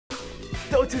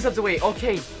No, 2 subs away.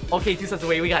 Okay. Okay, 2 subs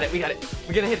away. We got it. We got it.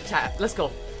 We're gonna hit it, chat. Let's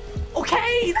go.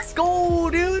 Okay, let's go,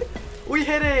 dude. We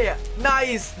hit it.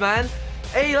 Nice, man.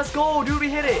 Hey, let's go, dude. We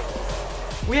hit it.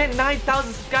 We hit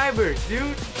 9,000 subscribers,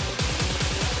 dude.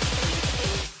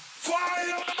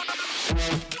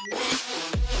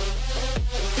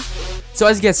 So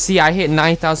as you guys see, I hit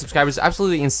 9,000 subscribers.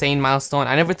 Absolutely insane milestone.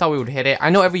 I never thought we would hit it. I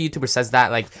know every YouTuber says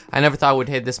that, like, I never thought I would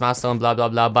hit this milestone, blah blah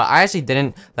blah, but I actually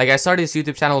didn't. Like, I started this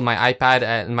YouTube channel with my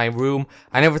iPad in my room.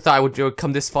 I never thought I would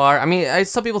come this far. I mean,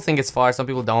 some people think it's far, some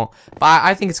people don't, but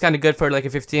I think it's kind of good for like a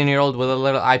 15-year-old with a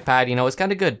little iPad, you know. It's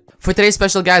kind of good. For today's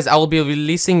special, guys, I will be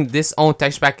releasing this own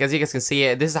texture pack. As you guys can see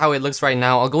it, this is how it looks right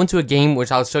now. I'll go into a game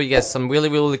which I'll show you guys some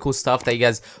really cool stuff that you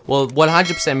guys will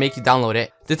 100% make you download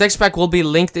it. The texture pack will be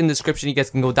linked in the description. You guys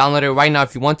can go download it right now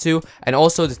if you want to, and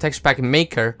also the texture pack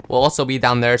maker will also be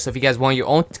down there. So if you guys want your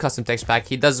own custom texture pack,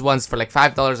 he does ones for like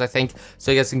 $5, I think,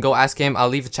 so you guys can go ask him. I'll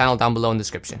leave the channel down below in the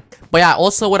description. But yeah,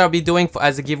 also what I'll be doing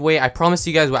as a giveaway, I promise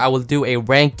you guys I will do a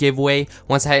rank giveaway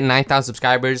once I hit 9,000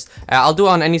 subscribers. I'll do it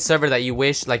on any server that you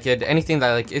wish, like anything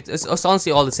that, like, it's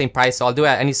honestly all the same price, so I'll do it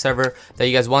at any server that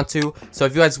you guys want to. So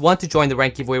if you guys want to join the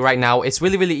rank giveaway right now, it's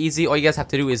really easy. All you guys have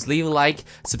to do is leave a like,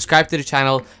 subscribe to the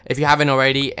channel if you haven't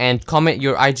already, and comment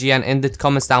your IGN in the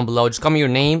comments down below. Just comment your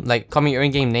name, like comment your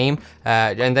in-game name,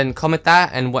 and then comment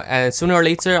that, and sooner or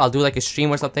later I'll do like a stream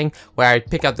or something where I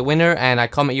pick out the winner and I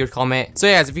comment your comment. So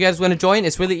yeah, guys, if you guys want to join,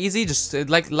 it's really easy. Just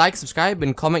like, subscribe,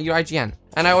 and comment your IGN.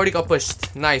 And I already got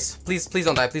pushed. Nice. Please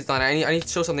don't die. Please don't die. I need to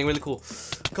show something really cool.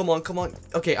 Come on.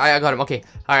 Okay, I got him. Okay.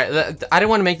 Alright. I didn't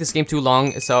want to make this game too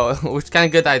long, so it's kind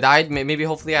of good that I died. Maybe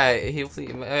hopefully I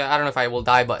don't know if I will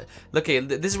die, but look, okay,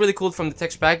 this is really cool from the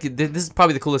texture pack. This is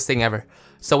probably the coolest thing ever.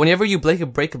 So whenever you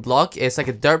break a block, it's like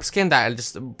a derp skin that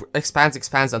just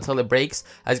expands until it breaks.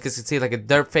 As you can see, like a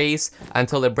derp face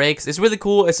until it breaks. It's really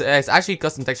cool. It's actually a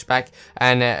custom texture pack,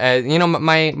 and you know,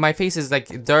 my face is like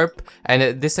derp,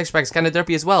 and this texture pack is kind of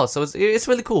derpy as well. So it's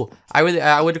really cool. I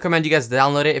would recommend you guys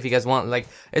download it if you guys want. Like,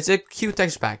 it's a cute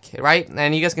texture pack, right?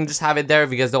 And you guys can just have it there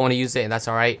if you guys don't want to use it, and that's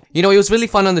all right. You know, it was really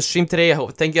fun on the stream today.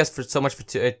 Thank you guys so much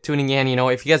for tuning in. You know,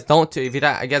 if you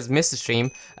guys missed the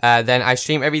stream, then I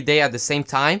stream every day at the same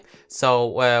time.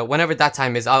 So whenever that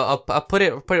time is, I'll put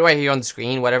it right here on the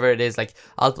screen, whatever it is. Like,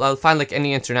 I'll find like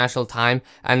any international time,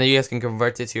 and then you guys can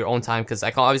convert it to your own time, because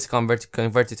I can obviously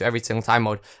convert it to every single time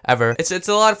mode ever. It's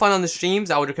a lot of fun on the streams.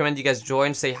 I would recommend you guys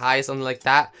join, say hi, something like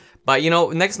that. But you know,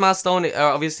 next milestone,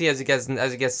 obviously, as you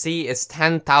guys see, is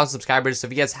 10,000 subscribers. So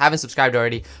if you guys haven't subscribed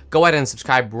already, go ahead and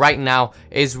subscribe right now.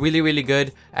 It's really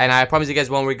good, and I promise you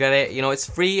guys won't regret it. You know, it's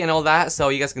free and all that, so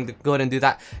you guys can go ahead and do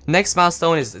that. Next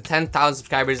milestone is 10,000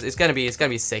 subscribers. It's gonna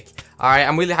be sick. All right,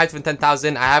 I'm really hyped for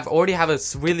 10,000. I already have a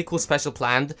really cool special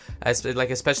planned, like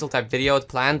a special type video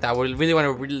planned that I really want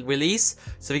to release.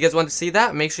 So if you guys want to see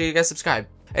that, make sure you guys subscribe.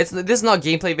 This is not a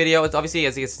gameplay video. It's obviously,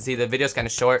 as you guys can see, the video is kind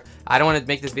of short. I don't want to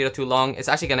make this video too long. It's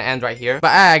actually gonna end right here.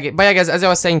 But yeah, guys, as I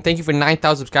was saying, thank you for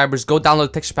 9,000 subscribers. Go download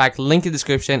the texture pack, link in the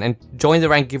description, and join the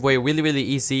rank giveaway. Really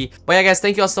easy. But yeah, guys,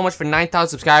 thank you all so much for 9,000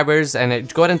 subscribers,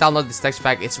 and go ahead and download this texture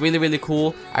pack. It's really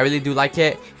cool. I really do like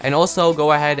it. And also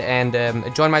go ahead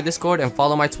and join my Discord and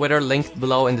follow my Twitter, linked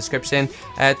below in the description.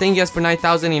 Thank you guys for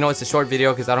 9,000. You know, it's a short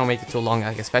video because I don't make it too long,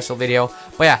 like a special video.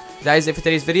 But yeah, that is it for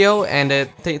today's video, and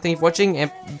thank you for watching, and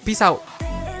peace out.